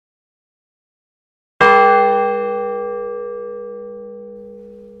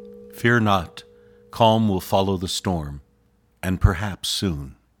Fear not, calm will follow the storm, and perhaps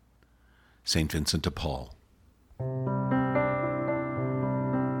soon. St. Vincent DePaul.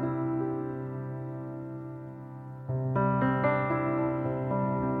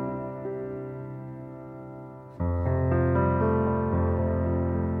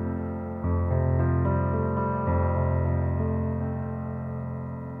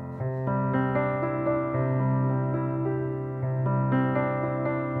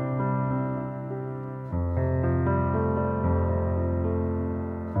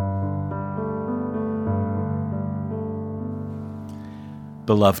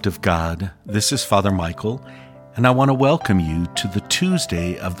 Beloved of God, this is Father Michael, and I want to welcome you to the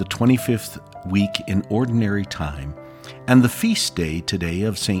Tuesday of the 25th week in Ordinary Time, and the feast day today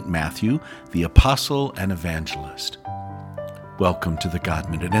of St. Matthew, the Apostle and Evangelist. Welcome to the God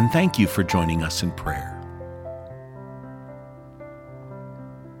Minute, and thank you for joining us in prayer.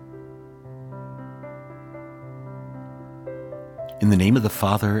 In the name of the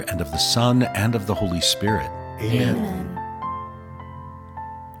Father, and of the Son, and of the Holy Spirit. Amen.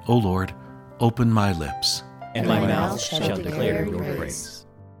 O Lord, open my lips, and my mouth shall declare your praise.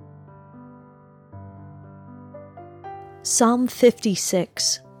 Psalm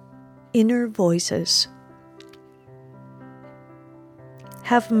 56, Inner Voices.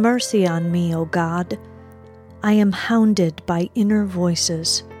 Have mercy on me, O God. I am hounded by inner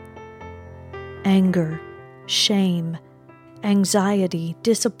voices. Anger, shame, anxiety,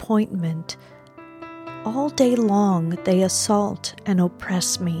 disappointment. All day long they assault and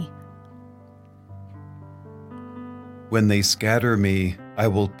oppress me. When they scatter me, I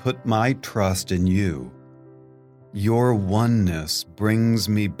will put my trust in you. Your oneness brings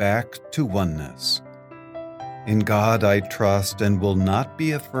me back to oneness. In God I trust and will not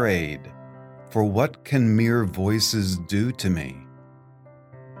be afraid, for what can mere voices do to me?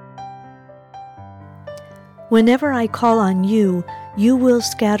 Whenever I call on you, you will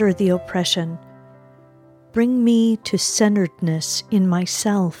scatter the oppression. Bring me to centeredness in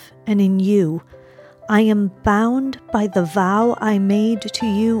myself and in you. I am bound by the vow I made to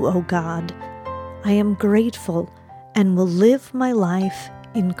you, O God. I am grateful and will live my life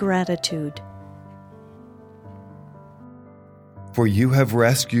in gratitude. For you have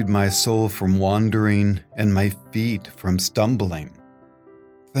rescued my soul from wandering and my feet from stumbling.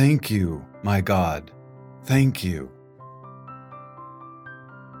 Thank you, my God. Thank you.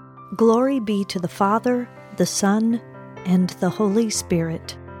 Glory be to the Father, the Son, and the Holy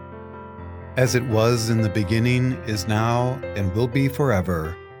Spirit. As it was in the beginning, is now, and will be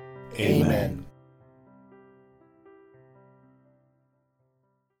forever. Amen.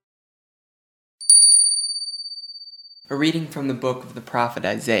 A reading from the book of the prophet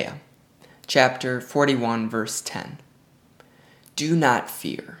Isaiah, chapter 41, verse 10. Do not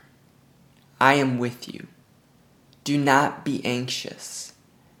fear. I am with you. Do not be anxious.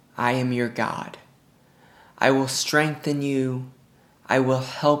 I am your God. I will strengthen you. I will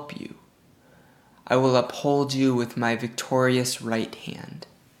help you. I will uphold you with my victorious right hand.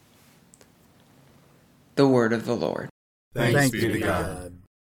 The word of the Lord. Thanks be to God.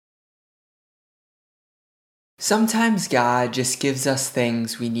 Sometimes God just gives us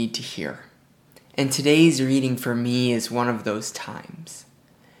things we need to hear. And today's reading for me is one of those times.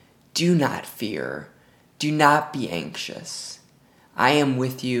 Do not fear. Do not be anxious. I am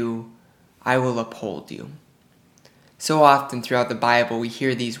with you. I will uphold you. So often throughout the Bible we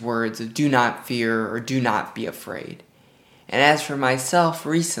hear these words of do not fear or do not be afraid. And as for myself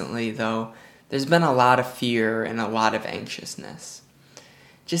recently, though, there's been a lot of fear and a lot of anxiousness.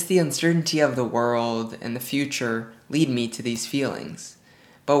 Just the uncertainty of the world and the future lead me to these feelings.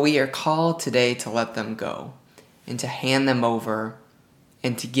 But we are called today to let them go and to hand them over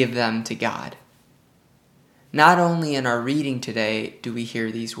and to give them to God. Not only in our reading today do we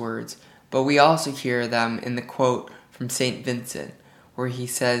hear these words, but we also hear them in the quote from St. Vincent, where he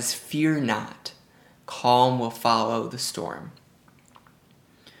says, "Fear not, calm will follow the storm."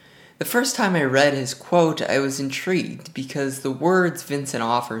 The first time I read his quote, I was intrigued because the words Vincent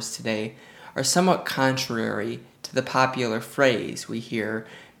offers today are somewhat contrary to the popular phrase we hear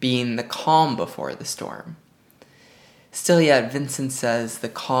being the calm before the storm. Still yet, Vincent says the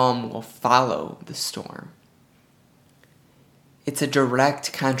calm will follow the storm. It's a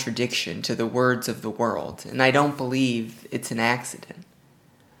direct contradiction to the words of the world, and I don't believe it's an accident.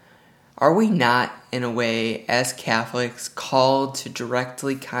 Are we not, in a way, as Catholics, called to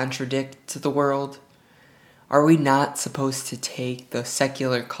directly contradict the world? Are we not supposed to take the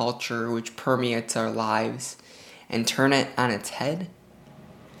secular culture which permeates our lives and turn it on its head?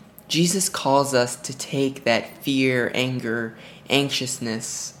 Jesus calls us to take that fear, anger,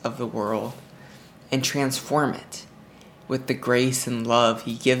 anxiousness of the world and transform it with the grace and love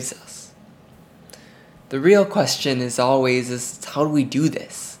he gives us. The real question is always how do we do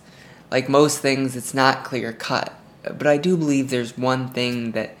this? Like most things, it's not clear cut, but I do believe there's one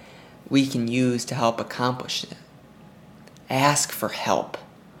thing that we can use to help accomplish it. Ask for help.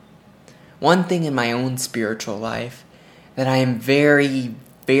 One thing in my own spiritual life that I am very,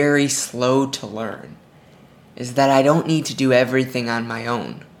 very slow to learn is that I don't need to do everything on my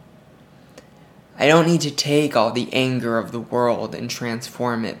own. I don't need to take all the anger of the world and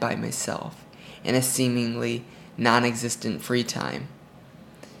transform it by myself in a seemingly non-existent free time.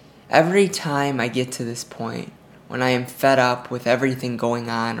 Every time I get to this point, when I am fed up with everything going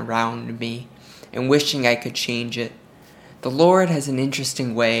on around me and wishing I could change it, the Lord has an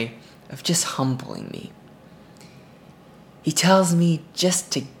interesting way of just humbling me. He tells me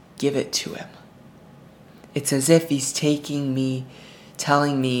just to give it to him. It's as if he's telling me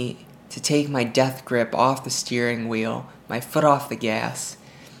to take my death grip off the steering wheel, my foot off the gas,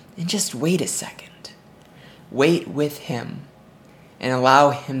 and just wait a second. Wait with him and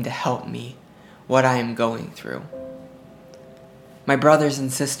allow him to help me what I am going through. My brothers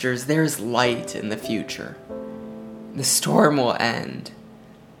and sisters, there's light in the future. The storm will end.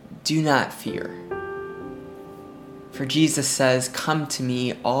 Do not fear. For Jesus says, "Come to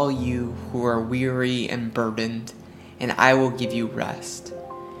me, all you who are weary and burdened, and I will give you rest.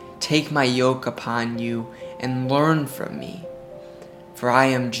 Take my yoke upon you and learn from me, for I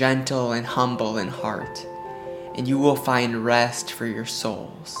am gentle and humble in heart, and you will find rest for your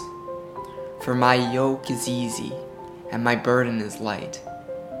souls. For my yoke is easy and my burden is light."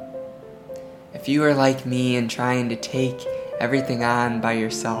 If you are like me and trying to take everything on by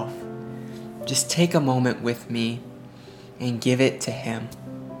yourself, just take a moment with me and give it to him.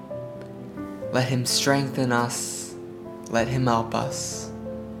 Let him strengthen us, let him help us,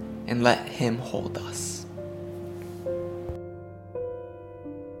 and let him hold us.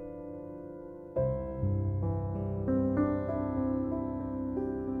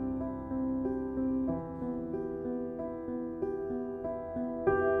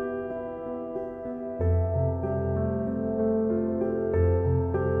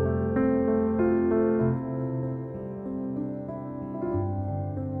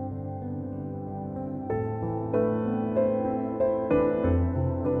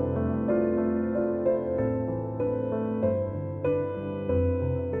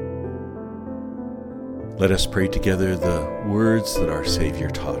 Let us pray together the words that our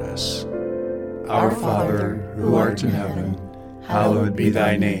Savior taught us. Our Father, who art in heaven, hallowed be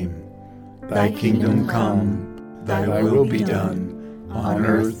thy name. Thy kingdom come, thy will be done, on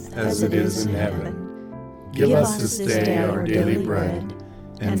earth as it is in heaven. Give us this day our daily bread,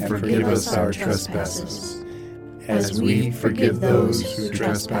 and forgive us our trespasses, as we forgive those who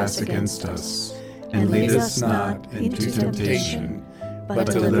trespass against us. And lead us not into temptation, but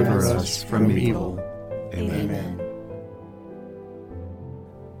deliver us from evil. Amen.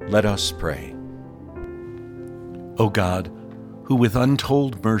 Let us pray. O God, who with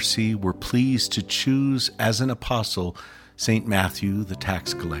untold mercy were pleased to choose as an apostle St. Matthew, the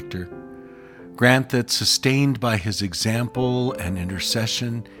tax collector, grant that, sustained by his example and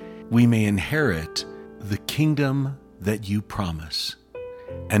intercession, we may inherit the kingdom that you promise,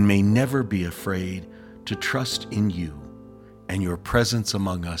 and may never be afraid to trust in you and your presence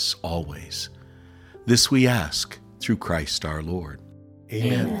among us always. This we ask through Christ our Lord.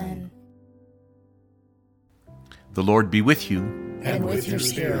 Amen. The Lord be with you. And with your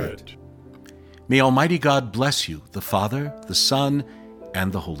spirit. May Almighty God bless you, the Father, the Son,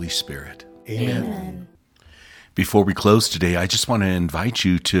 and the Holy Spirit. Amen. Before we close today, I just want to invite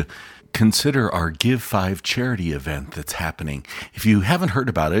you to consider our Give 5 charity event that's happening. If you haven't heard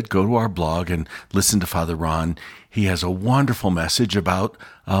about it, go to our blog and listen to Father Ron. He has a wonderful message about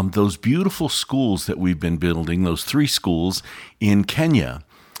those beautiful schools that we've been building, those 3 schools in Kenya.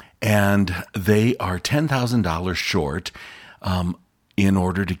 And they are $10,000 short in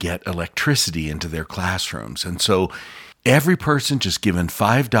order to get electricity into their classrooms. And so every person just given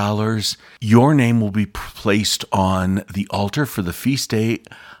 $5, your name will be placed on the altar for the feast day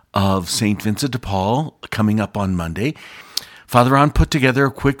of St. Vincent DePaul coming up on Monday. Father Ron put together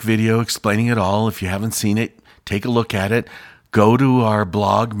a quick video explaining it all. If you haven't seen it, take a look at it. Go to our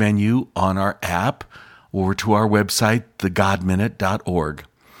blog menu on our app or to our website, thegodminute.org.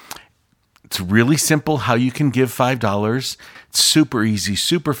 It's really simple how you can give $5. It's super easy,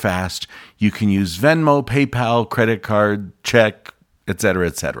 super fast. You can use Venmo, PayPal, credit card, check, etc.,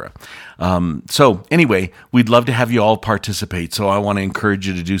 etc. So anyway, we'd love to have you all participate. So I want to encourage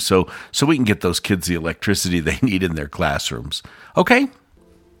you to do so we can get those kids the electricity they need in their classrooms. Okay?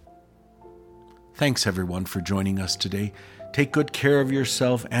 Thanks, everyone, for joining us today. Take good care of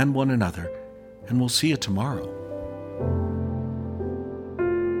yourself and one another, and we'll see you tomorrow.